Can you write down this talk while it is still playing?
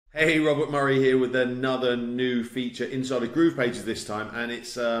Hey, Robert Murray here with another new feature inside of GroovePages this time, and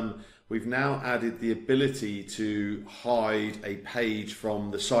it's we've now added the ability to hide a page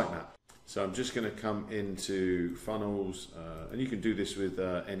from the sitemap. So I'm just going to come into funnels, and you can do this with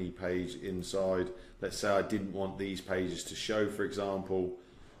any page inside. Let's say I didn't want these pages to show, for example.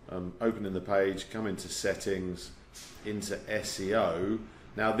 Opening the page, come into settings, into SEO.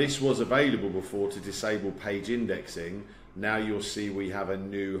 Now this was available before to disable page indexing. Now you'll see we have a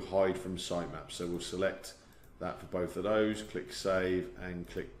new hide from sitemap. So we'll select that for both of those, click save and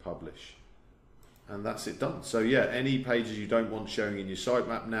click publish. And that's it done. So yeah, any pages you don't want showing in your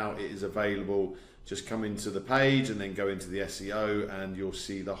sitemap now, it is available. Just come into the page and then go into the SEO and you'll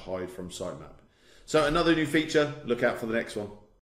see the hide from sitemap. So another new feature, look out for the next one.